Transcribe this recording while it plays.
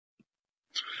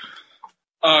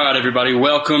All right, everybody.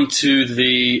 Welcome to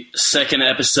the second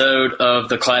episode of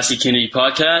the Klassy Kennedy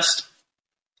podcast.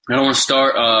 I want to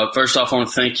start, first off, I want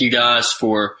to thank you guys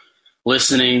for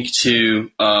listening to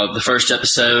the first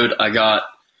episode. I got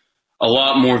a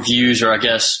lot more views, or I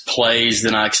guess plays,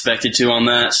 than I expected to on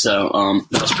that, so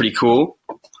that was pretty cool.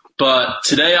 But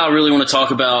today I really want to talk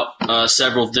about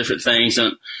several different things.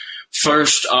 And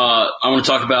first, I want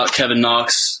to talk about Kevin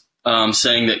Knox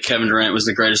saying that Kevin Durant was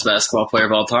the greatest basketball player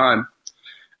of all time.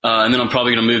 And then I'm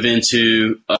probably going to move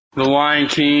into The Lion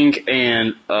King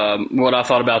and what I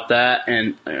thought about that.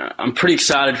 And I'm pretty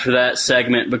excited for that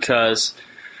segment because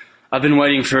I've been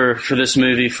waiting for this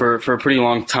movie for a pretty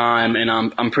long time, and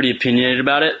I'm pretty opinionated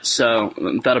about it. So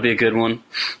that'll be a good one.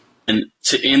 And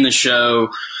to end the show,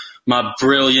 my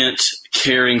brilliant,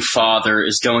 caring father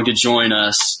is going to join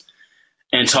us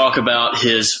and talk about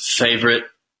his favorite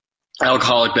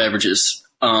alcoholic beverages.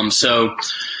 So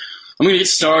I'm going to get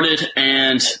started,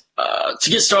 and to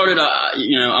get started,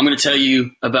 I'm going to tell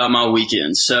you about my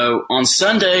weekend. So on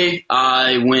Sunday,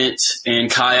 I went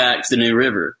and kayaked the New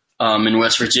River in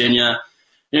West Virginia.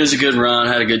 It was a good run,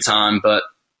 had a good time, but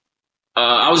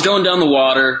I was going down the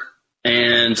water,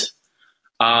 and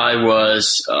I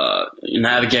was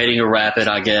navigating a rapid,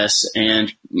 I guess,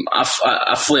 and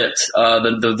I flipped.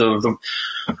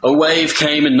 A wave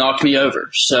came and knocked me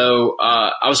over. So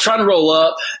I was trying to roll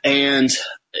up, and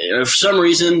for some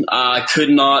reason, I could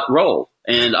not roll,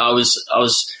 and I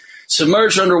was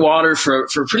submerged underwater for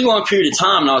a pretty long period of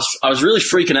time, and I was really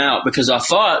freaking out because I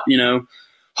thought,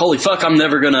 holy fuck, I'm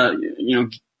never gonna,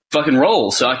 fucking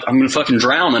roll, so I'm gonna fucking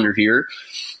drown under here,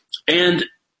 and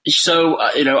so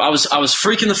I was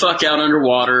freaking the fuck out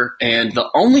underwater, and the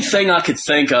only thing I could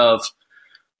think of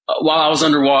while I was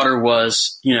underwater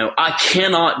was, I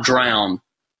cannot drown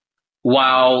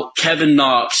while Kevin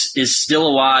Knox is still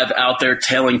alive out there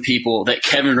telling people that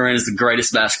Kevin Durant is the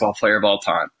greatest basketball player of all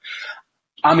time.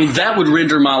 I mean, that would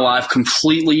render my life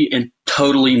completely and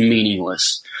totally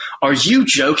meaningless. Are you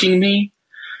joking me?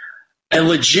 A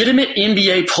legitimate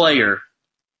NBA player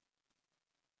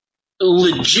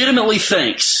legitimately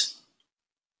thinks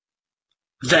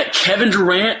that Kevin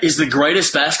Durant is the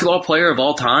greatest basketball player of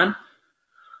all time?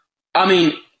 I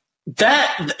mean,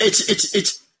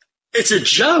 it's a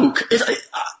joke.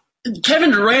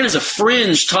 Kevin Durant is a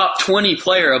fringe top 20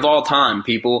 player of all time,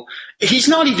 people. He's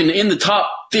not even in the top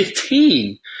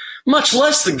 15, much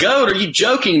less the GOAT. Are you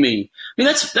joking me? I mean,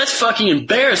 that's fucking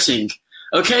embarrassing,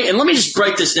 okay? And let me just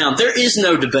break this down. There is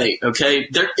no debate, okay?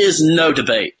 There is no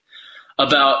debate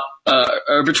about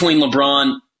or between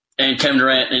LeBron and Kevin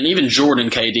Durant and even Jordan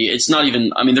KD. It's not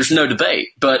even – I mean, there's no debate.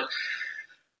 But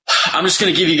I'm just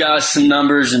going to give you guys some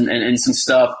numbers and some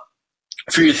stuff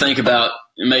for you to think about,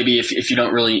 maybe if you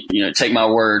don't really take my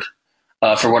word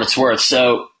for what it's worth.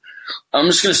 So I'm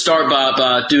just going to start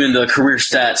by doing the career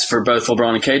stats for both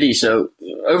LeBron and KD. So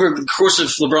over the course of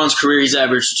LeBron's career, he's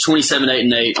averaged 27, 8,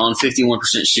 and 8 on 51%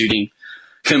 shooting,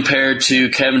 compared to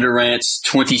Kevin Durant's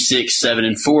 26, 7,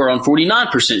 and 4 on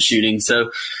 49% shooting.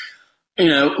 So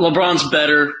LeBron's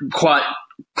better quite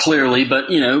clearly, but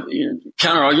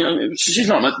counter argument, she's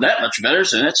not that much better.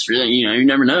 So that's really you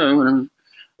never know.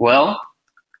 Well,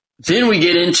 then we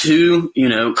get into,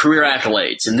 career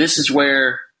accolades, and this is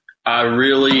where I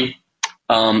really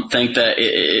think that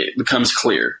it becomes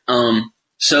clear.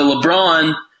 So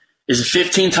LeBron is a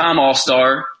 15-time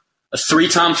All-Star, a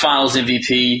 3-time Finals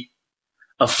MVP,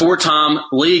 a 4-time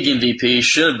League MVP.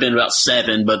 Should have been about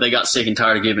 7, but they got sick and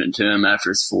tired of giving it to him after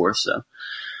his 4th. So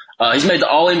he's made the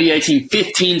All-NBA team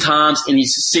 15 times, and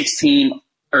he's a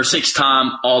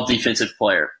 6-time All-Defensive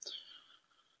Player.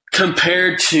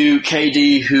 Compared to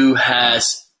KD, who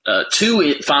has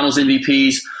 2 Finals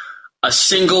MVPs, a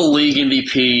single League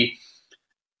MVP,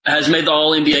 has made the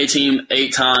All-NBA team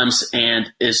 8 times, and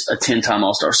is a 10-time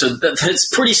All-Star. So that's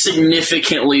pretty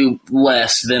significantly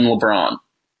less than LeBron.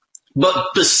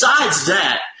 But besides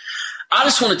that, I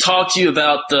just want to talk to you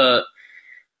about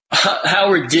how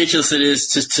ridiculous it is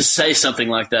to say something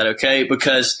like that, okay?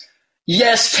 Because,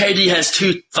 yes, KD has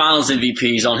 2 Finals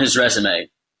MVPs on his resume.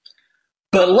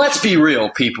 But let's be real,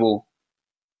 people.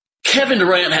 Kevin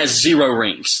Durant has 0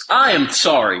 rings. I am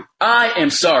sorry.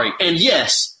 And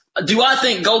yes, do I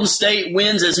think Golden State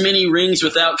wins as many rings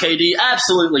without KD?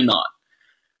 Absolutely not.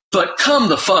 But come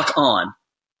the fuck on.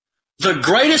 The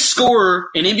greatest scorer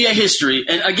in NBA history,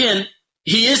 and again,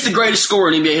 he is the greatest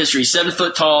scorer in NBA history. He's 7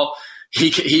 foot tall. He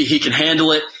can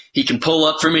handle it. He can pull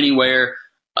up from anywhere.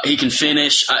 He can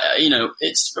finish.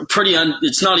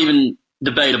 It's not even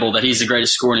debatable that he's the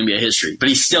greatest scorer in NBA history, but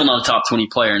he's still not a top 20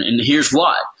 player, and here's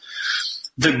why.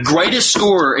 The greatest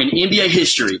scorer in NBA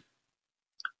history,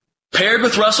 paired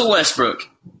with Russell Westbrook,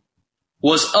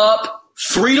 was up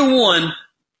 3-1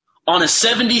 on a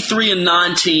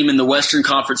 73-9 team in the Western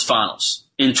Conference Finals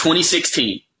in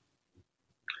 2016.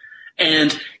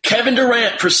 And Kevin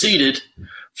Durant proceeded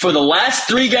for the last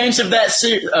 3 games of that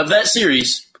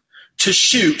series to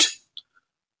shoot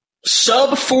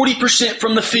sub 40%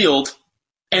 from the field,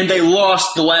 and they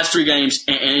lost the last 3 games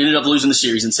and ended up losing the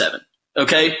series in 7.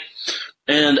 Okay?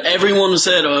 And everyone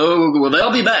said, oh, well,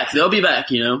 they'll be back. They'll be back,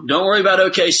 Don't worry about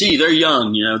OKC. They're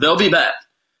young, They'll be back.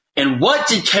 And what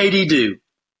did KD do?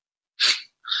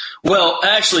 Well,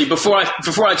 actually, before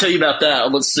I tell you about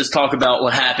that, let's just talk about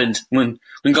what happened when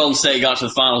Golden State got to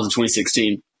the finals in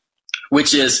 2016,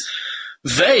 which is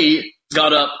they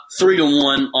got up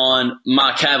 3-1 on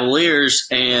my Cavaliers,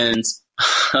 and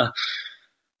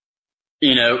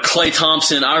Klay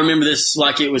Thompson, I remember this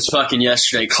like it was fucking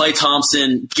yesterday. Klay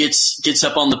Thompson gets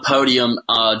up on the podium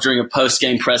during a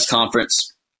post-game press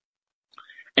conference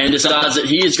and decides that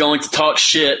he is going to talk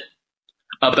shit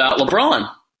about LeBron.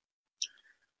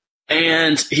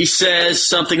 And he says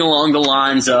something along the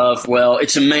lines of, well,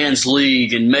 it's a man's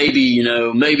league, and maybe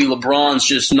LeBron's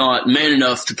just not man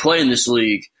enough to play in this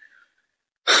league.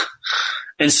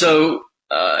 And so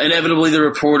inevitably the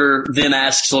reporter then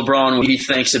asks LeBron what he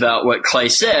thinks about what Klay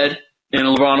said, and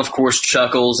LeBron, of course,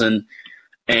 chuckles and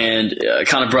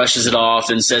kind of brushes it off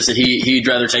and says that he'd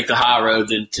rather take the high road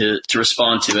than to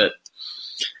respond to it.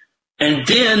 And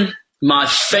then my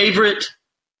favorite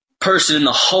person in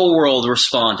the whole world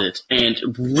responded and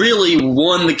really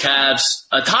won the Cavs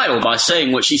a title by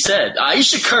saying what she said.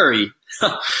 Aisha Curry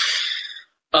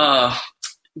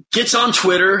gets on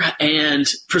Twitter and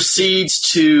proceeds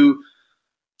to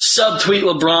subtweet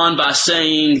LeBron by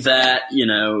saying that,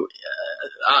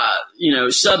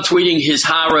 subtweeting his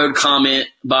high road comment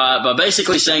by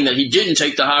basically saying that he didn't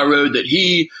take the high road, that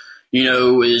he,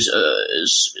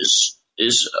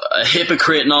 is a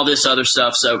hypocrite and all this other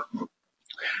stuff. So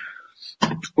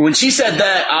when she said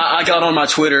that, I got on my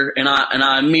Twitter and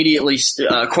I immediately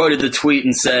quoted the tweet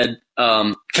and said,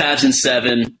 Cavs in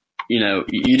 7,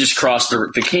 you just crossed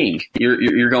the king.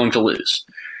 You're going to lose.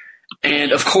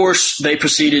 And of course, they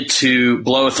proceeded to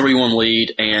blow a 3-1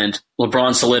 lead, and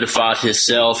LeBron solidified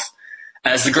himself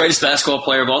as the greatest basketball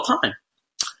player of all time.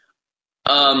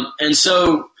 And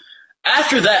so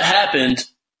after that happened,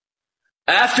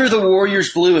 after the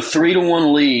Warriors blew a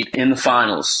 3-1 lead in the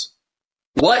finals,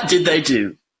 what did they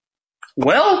do?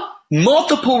 Well,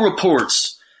 multiple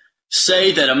reports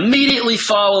say that immediately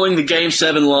following the Game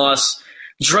 7 loss,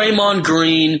 Draymond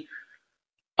Green,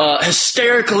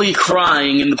 hysterically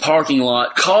crying in the parking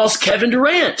lot, calls Kevin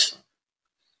Durant.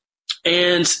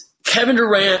 And Kevin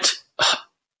Durant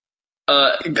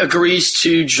agrees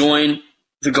to join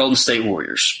the Golden State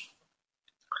Warriors,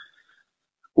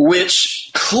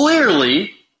 which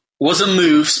clearly was a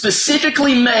move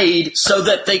specifically made so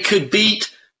that they could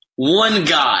beat one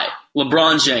guy,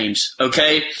 LeBron James,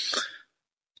 okay?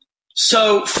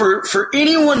 So for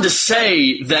anyone to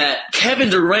say that Kevin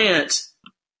Durant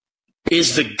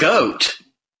is the GOAT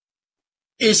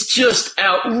is just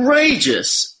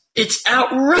outrageous. It's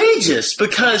outrageous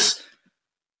because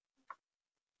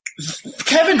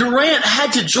Kevin Durant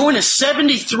had to join a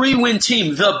 73-win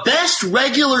team, the best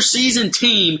regular season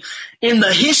team in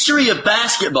the history of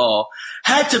basketball,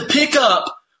 had to pick up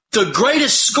the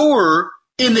greatest scorer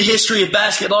in the history of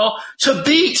basketball to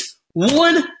beat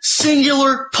one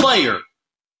singular player.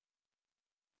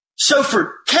 So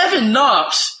for Kevin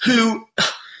Knox, who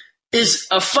is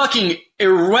a fucking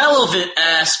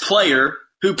irrelevant-ass player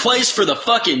who plays for the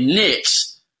fucking Knicks,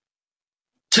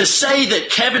 to say that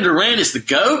Kevin Durant is the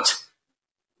GOAT,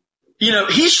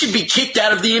 he should be kicked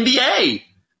out of the NBA.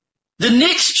 The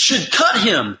Knicks should cut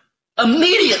him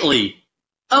immediately.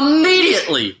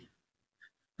 Immediately.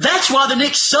 That's why the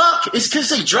Knicks suck, is because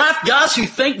they draft guys who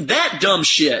think that dumb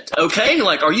shit, okay?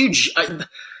 Like,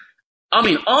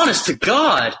 honest to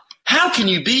God, how can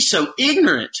you be so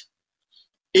ignorant?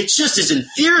 It's just as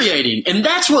infuriating. And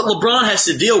that's what LeBron has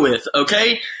to deal with,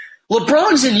 okay?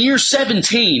 LeBron's in year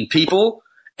 17, people,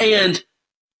 and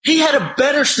he had a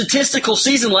better statistical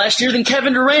season last year than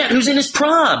Kevin Durant, who's in his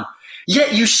prime.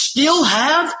 Yet you still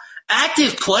have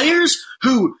active players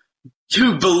who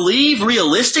believe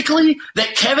realistically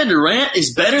that Kevin Durant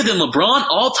is better than LeBron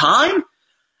all time?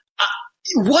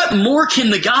 What more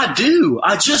can the guy do?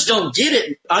 I just don't get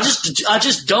it. I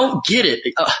just don't get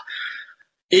it.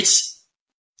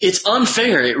 It's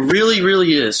unfair. It really,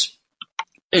 really is.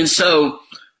 And so,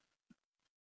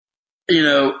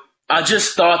 I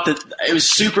just thought that it was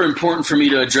super important for me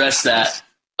to address that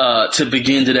to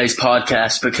begin today's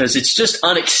podcast, because it's just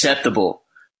unacceptable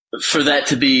for that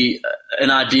to be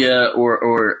an idea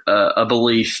or a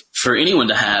belief for anyone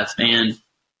to have. And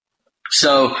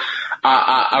so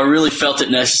I really felt it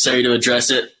necessary to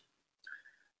address it.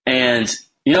 And,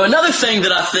 another thing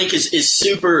that I think is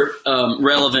super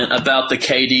relevant about the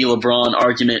KD LeBron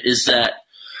argument is that,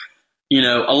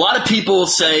 a lot of people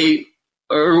say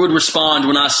or would respond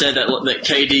when I said that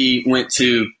KD went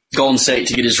to Golden State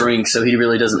to get his ring, so he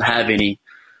really doesn't have any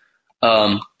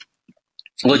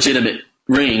legitimate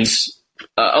rings.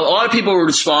 A lot of people would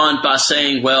respond by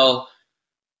saying, well,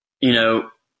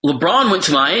 LeBron went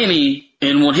to Miami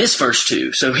and won his first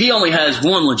two, so he only has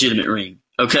one legitimate ring,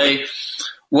 okay?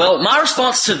 Well, my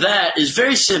response to that is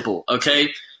very simple,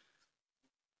 okay?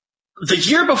 The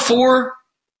year before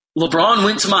LeBron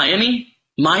went to Miami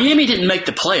didn't make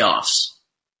the playoffs,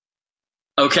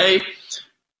 okay?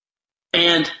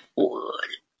 And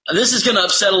this is going to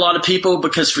upset a lot of people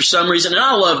because for some reason, and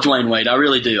I love Dwayne Wade, I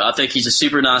really do. I think he's a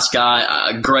super nice guy,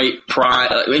 a great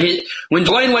prime. When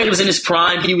Dwayne Wade was in his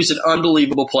prime, he was an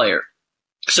unbelievable player.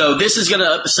 So this is going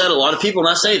to upset a lot of people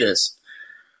when I say this.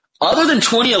 Other than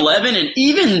 2011 and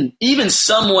even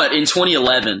somewhat in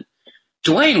 2011,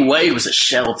 Dwayne Wade was a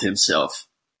shell of himself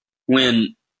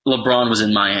when LeBron was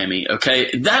in Miami,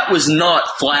 okay? That was not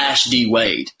Flash D.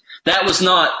 Wade. That was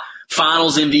not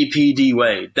Finals MVP D.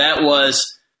 Wade. That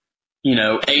was,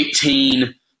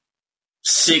 18,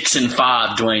 6 and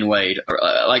 5 Dwayne Wade.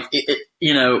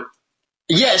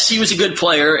 Yes, he was a good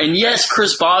player, and yes,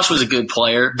 Chris Bosh was a good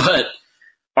player, but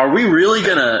are we really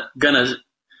gonna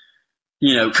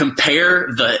compare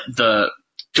the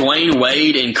Dwayne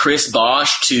Wade and Chris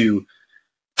Bosh to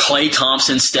Klay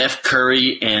Thompson, Steph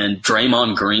Curry, and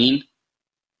Draymond Green?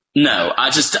 No, I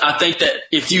think that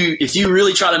if you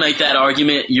really try to make that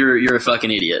argument, you're a fucking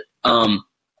idiot.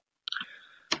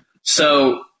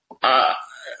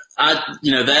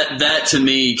 That to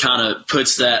me kind of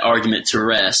puts that argument to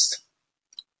rest.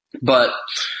 But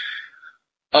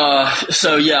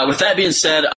with that being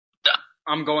said,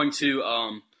 I'm going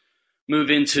to move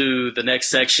into the next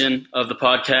section of the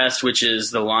podcast, which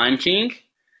is The Lion King.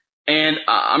 And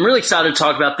I'm really excited to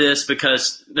talk about this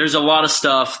because there's a lot of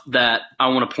stuff that I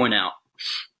want to point out.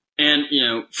 And,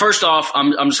 first off,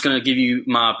 I'm just going to give you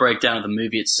my breakdown of the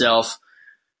movie itself.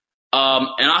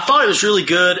 And I thought it was really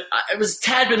good. It was a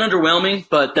tad bit underwhelming,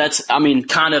 but that's,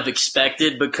 kind of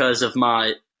expected because of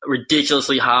my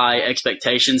ridiculously high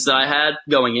expectations that I had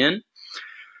going in.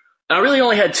 And I really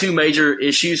only had two major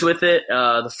issues with it.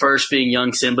 The first being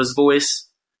young Simba's voice.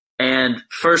 And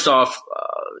first off,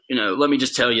 let me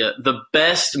just tell you, the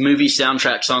best movie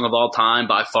soundtrack song of all time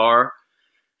by far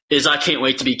is I Can't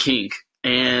Wait to Be King.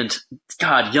 And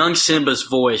God, young Simba's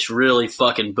voice really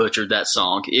fucking butchered that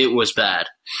song. It was bad.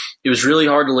 It was really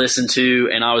hard to listen to,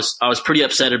 and I was pretty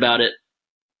upset about it.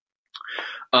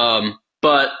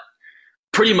 But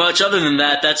pretty much other than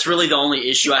that, that's really the only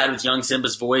issue I had with young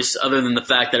Simba's voice, other than the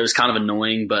fact that it was kind of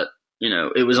annoying, but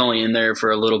it was only in there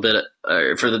for a little bit,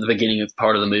 for the beginning of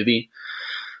part of the movie.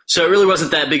 So it really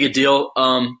wasn't that big a deal.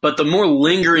 But the more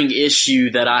lingering issue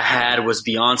that I had was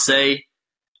Beyonce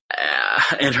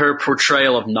and her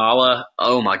portrayal of Nala.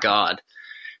 Oh my God.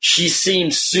 She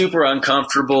seemed super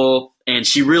uncomfortable and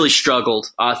she really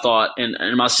struggled, I thought.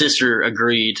 And my sister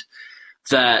agreed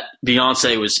that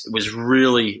Beyonce was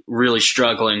really, really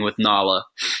struggling with Nala.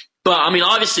 But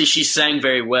obviously she sang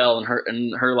very well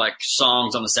and her like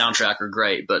songs on the soundtrack are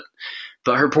great, but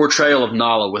her portrayal of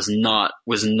Nala was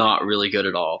not really good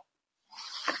at all.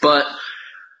 But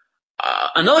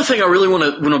another thing I really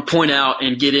want to point out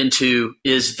and get into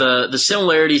is the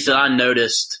similarities that I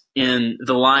noticed in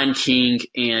The Lion King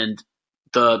and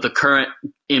the current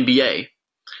NBA.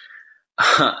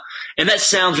 And that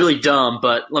sounds really dumb,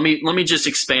 but let me just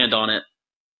expand on it.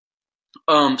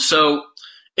 So,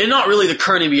 and not really the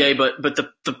current NBA, but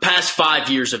the past 5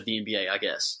 years of the NBA, I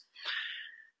guess.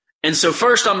 And so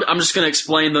first, I'm just going to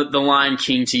explain the Lion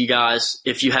King to you guys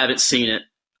if you haven't seen it,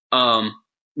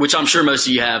 which I'm sure most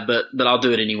of you have, but I'll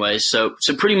do it anyway. So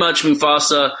pretty much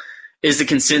Mufasa is the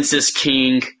consensus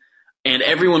king, and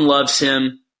everyone loves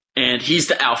him, and he's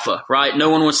the alpha, right? No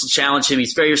one wants to challenge him.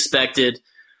 He's very respected.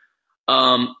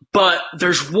 But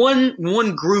there's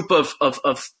one group of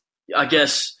I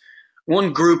guess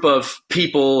one group of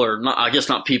people, or not, I guess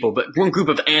not people, but one group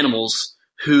of animals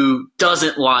who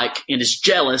doesn't like and is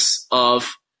jealous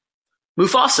of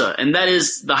Mufasa, and that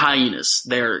is the hyenas.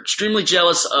 They're extremely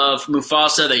jealous of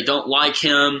Mufasa. They don't like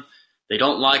him. They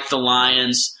don't like the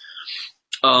lions,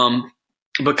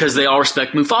 because they all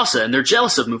respect Mufasa, and they're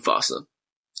jealous of Mufasa.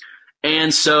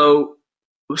 And so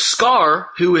Scar,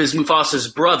 who is Mufasa's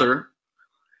brother,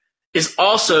 is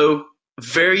also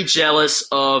very jealous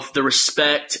of the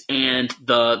respect and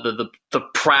the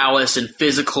prowess and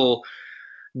physical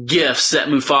gifts that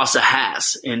Mufasa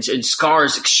has. And Scar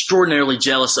is extraordinarily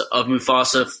jealous of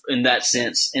Mufasa in that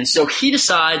sense. And so he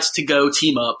decides to go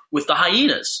team up with the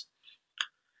hyenas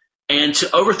and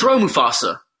to overthrow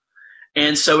Mufasa.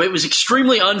 And so it was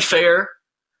extremely unfair,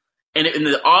 and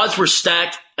the odds were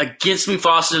stacked against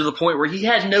Mufasa to the point where he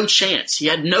had no chance. He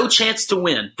had no chance to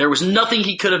win. There was nothing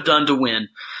he could have done to win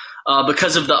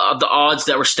because of the odds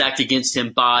that were stacked against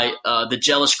him by the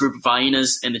jealous group of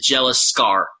hyenas and the jealous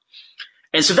Scar.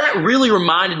 And so that really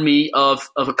reminded me of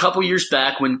a couple years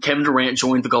back when Kevin Durant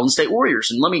joined the Golden State Warriors.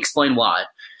 And let me explain why.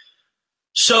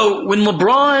 So when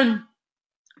LeBron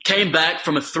came back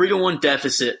from a 3-1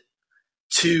 deficit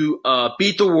to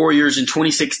beat the Warriors in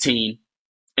 2016,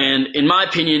 and in my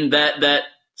opinion, that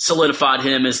solidified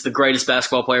him as the greatest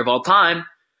basketball player of all time,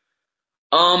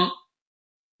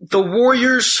 the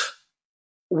Warriors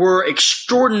were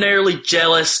extraordinarily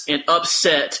jealous and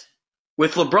upset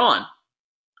with LeBron.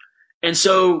 And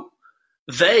so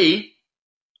they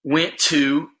went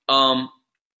to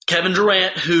Kevin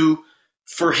Durant, who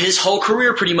for his whole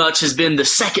career pretty much has been the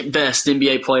second best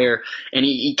NBA player, and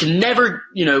he can never,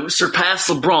 surpass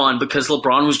LeBron because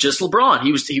LeBron was just LeBron.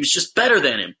 He was just better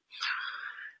than him.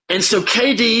 And so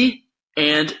KD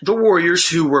and the Warriors,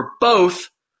 who were both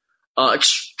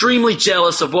extremely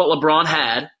jealous of what LeBron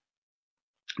had,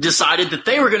 decided that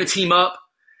they were going to team up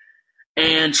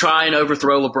and try and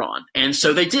overthrow LeBron. And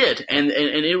so they did. And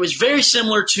it was very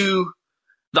similar to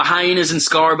the hyenas and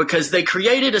Scar because they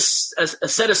created a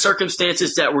set of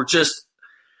circumstances that were just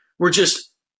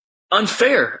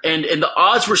unfair. And the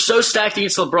odds were so stacked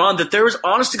against LeBron that there was,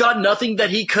 honest to God, nothing that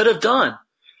he could have done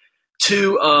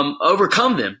to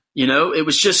overcome them. It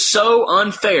was just so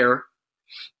unfair.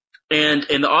 And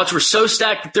the odds were so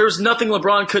stacked that there was nothing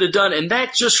LeBron could have done. And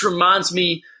that just reminds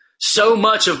me so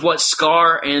much of what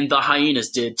Scar and the hyenas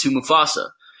did to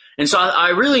Mufasa. And so I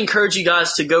really encourage you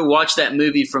guys to go watch that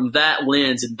movie from that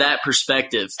lens and that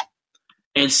perspective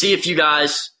and see if you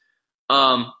guys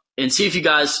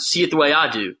see it the way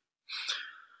I do.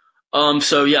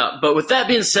 But with that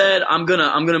being said, I'm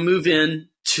gonna move in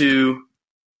to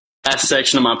that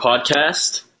section of my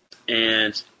podcast.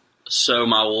 And so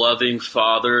my loving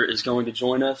father is going to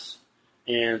join us,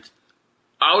 and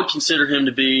I would consider him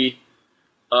to be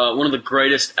one of the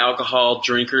greatest alcohol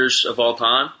drinkers of all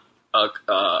time.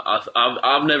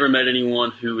 I've never met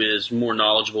anyone who is more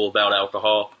knowledgeable about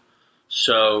alcohol.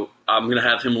 So I'm going to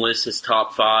have him list his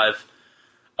top 5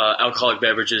 alcoholic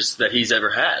beverages that he's ever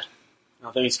had.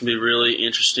 I think it's going to be really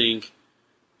interesting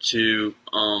to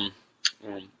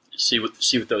see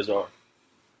what those are.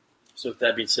 So with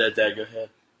that being said, Dad, go ahead.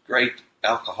 Great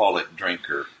alcoholic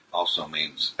drinker also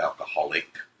means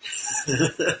alcoholic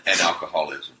and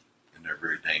alcoholism. And they're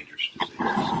very dangerous diseases.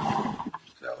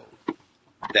 So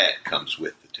that comes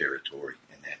with the territory,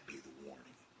 and that be the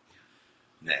warning.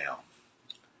 Now,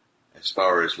 as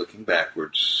far as looking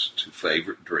backwards to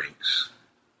favorite drinks,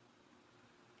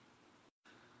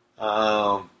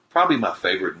 probably my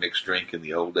favorite mixed drink in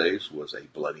the old days was a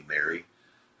Bloody Mary.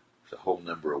 There's a whole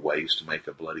number of ways to make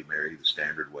a Bloody Mary. The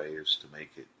standard way is to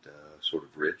make it sort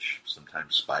of rich,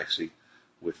 sometimes spicy,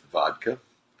 with vodka.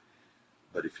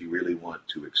 But if you really want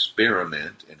to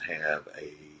experiment and have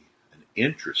an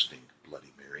interesting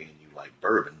Bloody Mary and you like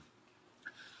bourbon,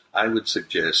 I would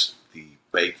suggest the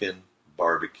bacon,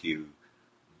 barbecue,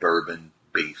 bourbon,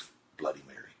 beef Bloody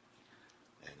Mary.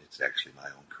 And it's actually my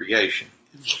own creation.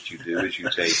 And what you do is you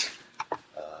take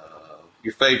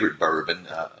your favorite bourbon.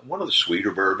 One of the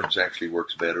sweeter bourbons actually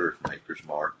works better, Maker's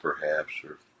Mark perhaps,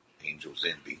 or Angel's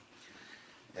Envy.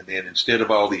 And then instead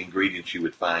of all the ingredients you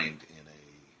would find in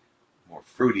a more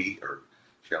fruity, or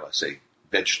shall I say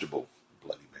vegetable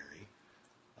Bloody Mary,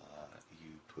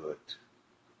 you put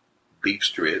beef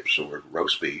strips or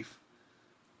roast beef,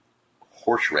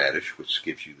 horseradish, which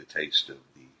gives you the taste of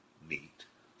the meat,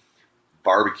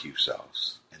 barbecue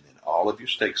sauce, and then all of your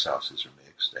steak sauces are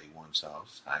mixed, A1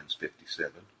 sauce, Heinz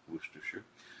 57, Worcestershire,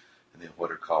 and then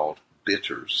what are called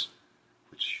bitters,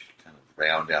 which kind of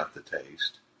round out the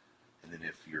taste. And then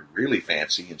if you're really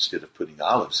fancy, instead of putting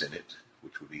olives in it,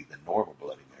 which would be the normal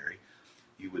Bloody Mary,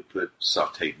 you would put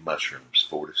sauteed mushrooms,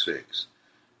 4 to 6.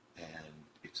 And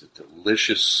it's a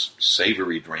delicious,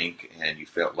 savory drink, and you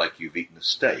felt like you've eaten a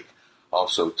steak.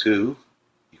 Also, too,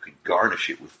 you can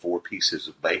garnish it with 4 pieces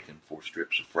of bacon, 4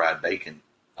 strips of fried bacon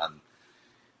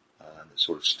that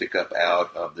sort of stick up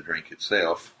out of the drink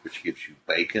itself, which gives you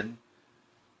bacon,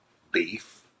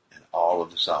 beef, and all of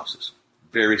the sauces.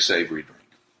 Very savory drink.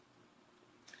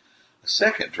 A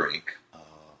second drink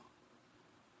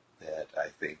that I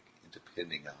think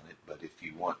depending on it. But if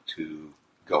you want to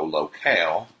go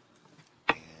locale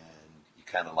and you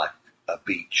kind of like a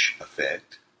beach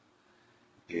effect,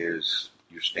 is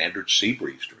your standard sea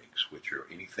breeze drinks, which are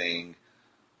anything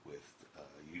with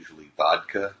usually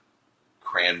vodka,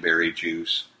 cranberry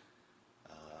juice,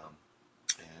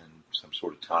 and some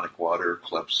sort of tonic water,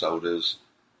 club sodas.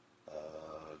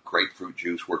 Grapefruit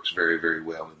juice works very, very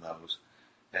well in those.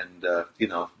 And,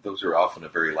 those are often a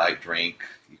very light drink.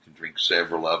 You can drink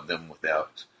several of them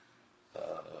without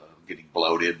getting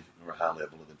bloated or a high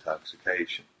level of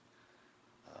intoxication.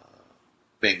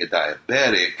 Being a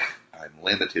diabetic, I'm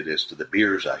limited as to the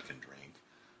beers I can drink.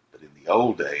 But in the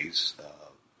old days,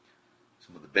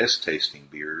 some of the best tasting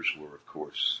beers were, of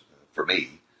course, for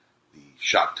me, the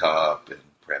Shock Top and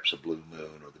perhaps a Blue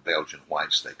Moon or the Belgian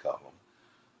Whites, they call them.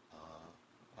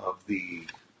 Of the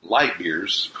light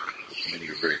beers, many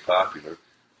are very popular,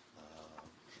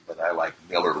 but I like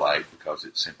Miller Lite because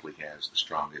it simply has the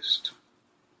strongest,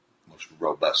 most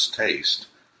robust taste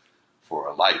for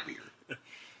a light beer.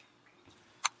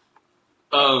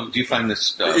 Do you find this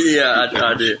stuff? Yeah,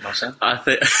 I do. My son? I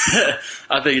think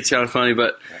it's kind of funny,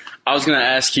 but I was going to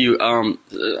ask you.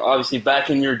 Obviously,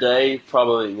 back in your day,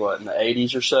 probably in the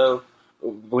 80s or so,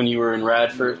 when you were in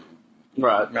Radford,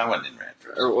 right? No, I wasn't in Radford.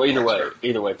 Or either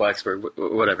way, Blacksburg,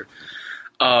 whatever.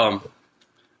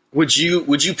 Would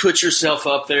you put yourself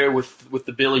up there with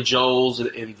the Billy Joels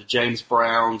and the James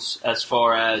Browns as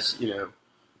far as the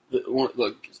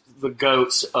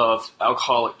goats of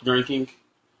alcoholic drinking?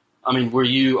 I mean, were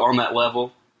you on that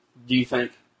level? Do you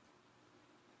think?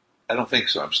 I don't think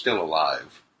so. I'm still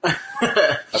alive.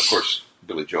 Of course,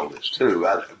 Billy Joel is too.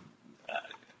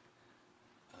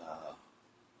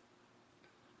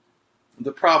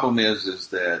 The problem is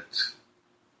that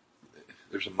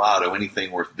there's a motto: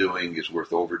 anything worth doing is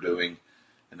worth overdoing,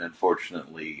 and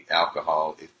unfortunately,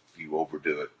 alcohol, if you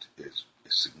overdo it, is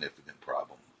a significant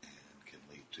problem and can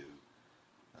lead to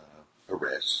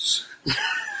arrests,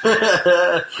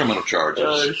 criminal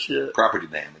charges, property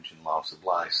damage, and loss of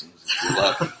license if you're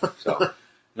lucky. So, and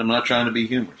I'm not trying to be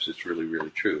humorous. It's really,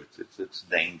 really true. It's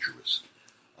dangerous,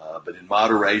 but in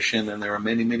moderation, and there are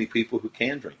many, many people who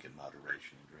can drink in moderation.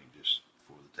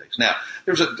 Now,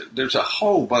 there's a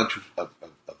whole bunch of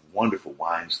wonderful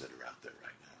wines that are out there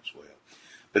right now as well.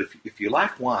 But if you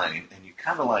like wine and you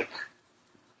kind of like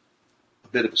a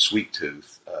bit of a sweet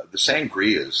tooth, the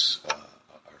sangrias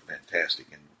are fantastic.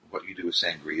 And what you do with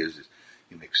sangrias is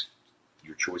you mix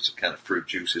your choice of kind of fruit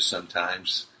juices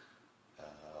sometimes,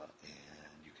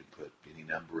 and you can put any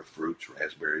number of fruits,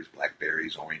 raspberries,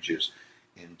 blackberries, oranges,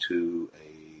 into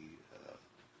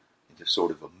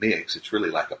sort of a mix. It's really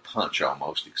like a punch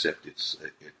almost, except it's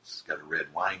got a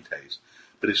red wine taste,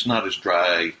 but it's not as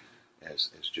dry as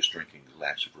just drinking a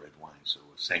glass of red wine. So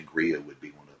a sangria would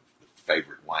be one of the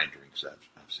favorite wine drinks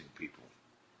I've seen people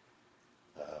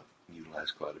utilize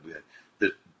quite a bit.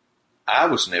 I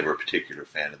was never a particular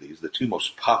fan of these. The two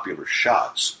most popular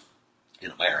shots in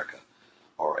America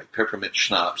are a peppermint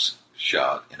schnapps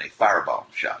shot and a fireball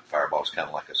shot. Fireball is kind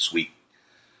of like a sweet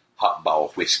hot ball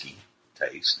whiskey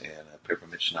taste, and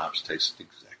peppermint schnapps tastes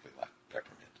exactly like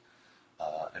peppermint.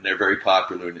 And they're very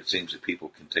popular, and it seems that people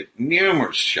can take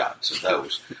numerous shots of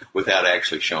those without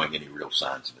actually showing any real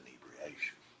signs of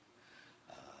inebriation.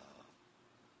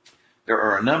 There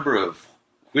are a number of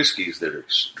whiskeys that are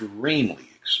extremely,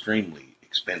 extremely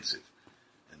expensive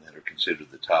and that are considered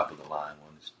the top of the line.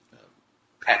 One is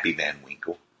Pappy Van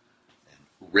Winkle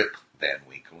and Rip Van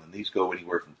Winkle, and these go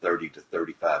anywhere from $30 to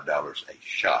 $35 a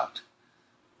shot.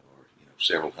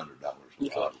 Several $100s a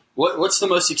bottle. What's the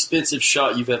most expensive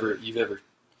shot you've ever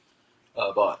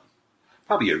bought?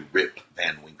 Probably a Rip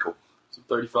Van Winkle. So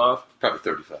 $35? Probably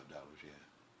 $35,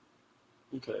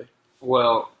 yeah. Okay.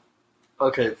 Well,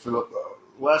 okay. For the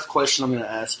last question I'm going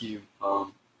to ask you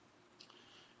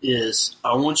is,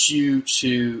 I want you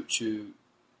to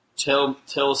tell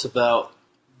us about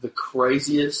the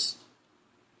craziest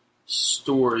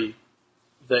story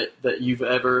that you've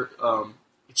ever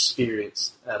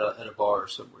experienced at a bar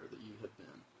somewhere that you have been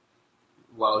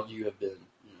while you have been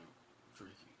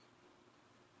drinking.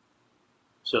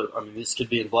 So I mean, this could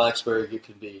be in Blacksburg. It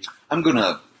could be. I'm going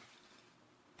to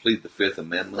plead the Fifth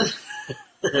Amendment,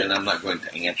 and I'm not going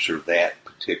to answer that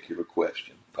particular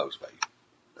question posed by you.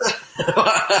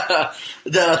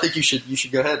 Dad, I think you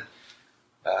should go ahead.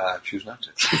 I choose not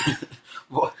to.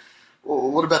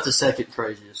 What about the second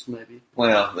craziest, maybe?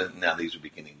 Well, now these are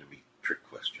beginning to be trick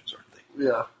questions, aren't they?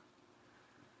 Yeah.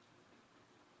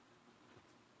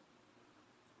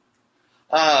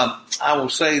 I will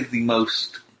say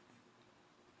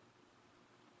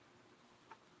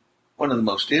one of the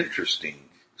most interesting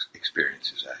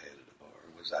experiences I had at a bar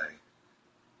was I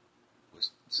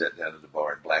sat down at the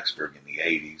bar in Blacksburg in the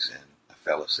 80s, and a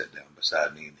fella sat down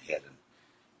beside me and had an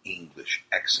English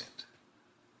accent.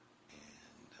 And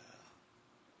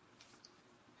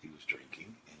he was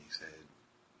drinking, and he said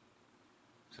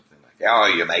something like, "How are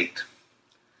you, mate?"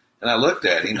 And I looked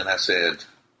at him, and I said,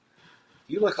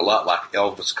 "You look a lot like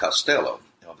Elvis Costello."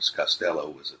 Elvis Costello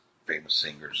was a famous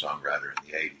singer and songwriter in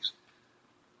the 80s.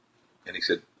 And he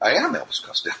said, "I am Elvis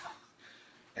Costello."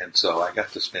 And so I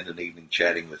got to spend an evening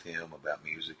chatting with him about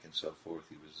music and so forth.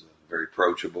 He was very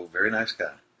approachable, very nice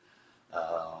guy.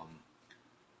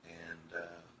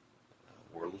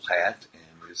 Wore a little hat,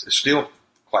 and is still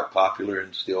quite popular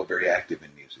and still very active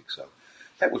in music. So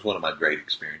that was one of my great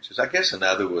experiences. I guess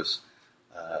another was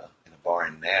in a bar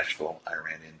in Nashville. I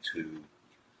ran into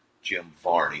Jim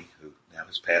Varney, who now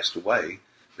has passed away.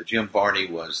 But Jim Varney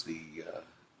was the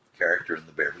character in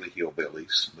the Beverly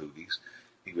Hillbillies movies.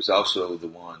 He was also the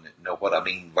one that Know What I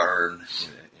Mean, Vern,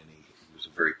 and he was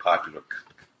a very popular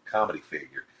comedy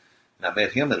figure. And I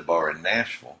met him at a bar in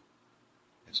Nashville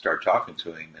and started talking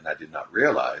to him, and I did not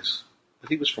realize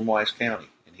that he was from Wise County,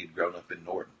 and he'd grown up in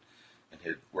Norton and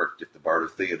had worked at the Barter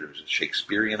Theater as a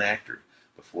Shakespearean actor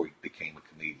before he became a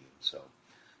comedian. So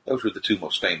those were the two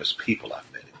most famous people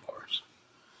I've met in bars.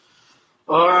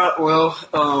 All right, well,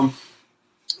 I'm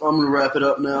going to wrap it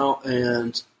up now,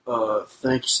 and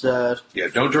thanks, Dad. Yeah,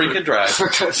 don't drink and drive. For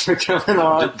coming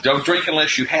on. Don't drink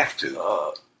unless you have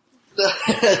to.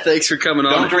 Thanks for coming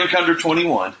on. Don't drink under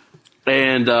 21.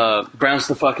 And Browns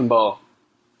the fucking ball.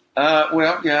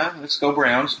 Well, yeah, let's go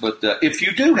Browns. But if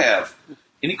you do have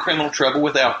any criminal trouble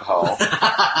with alcohol,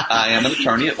 I am an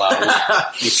attorney at law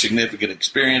with significant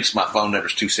experience. My phone number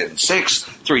is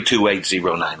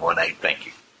 276-328-0918. Thank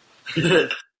you.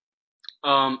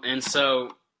 And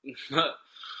so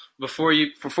before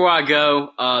I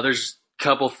go, there's a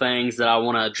couple things that I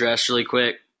want to address really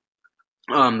quick.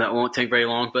 That won't take very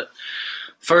long, but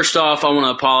first off, I want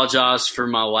to apologize for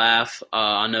my laugh.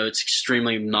 I know it's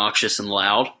extremely obnoxious and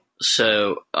loud,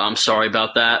 so I'm sorry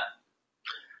about that.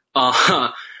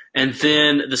 And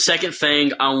then the second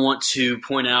thing I want to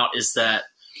point out is that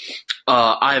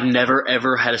I have never,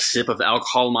 ever had a sip of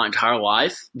alcohol in my entire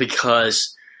life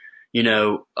because,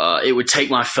 it would take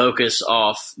my focus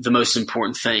off the most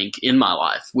important thing in my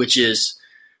life, which is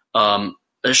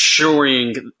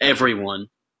assuring everyone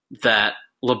that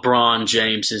LeBron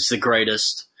James is the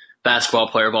greatest basketball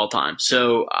player of all time.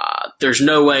 So there's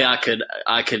no way I could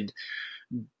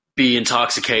be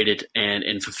intoxicated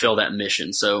and fulfill that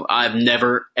mission. So I've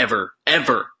never, ever,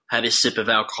 ever had a sip of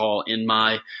alcohol in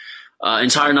my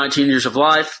entire 19 years of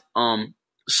life.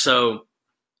 So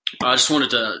I just wanted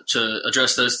to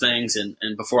address those things and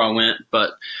before I went.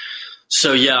 But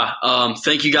so, yeah,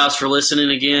 thank you guys for listening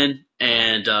again.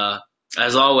 And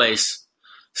as always,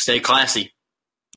 stay classy.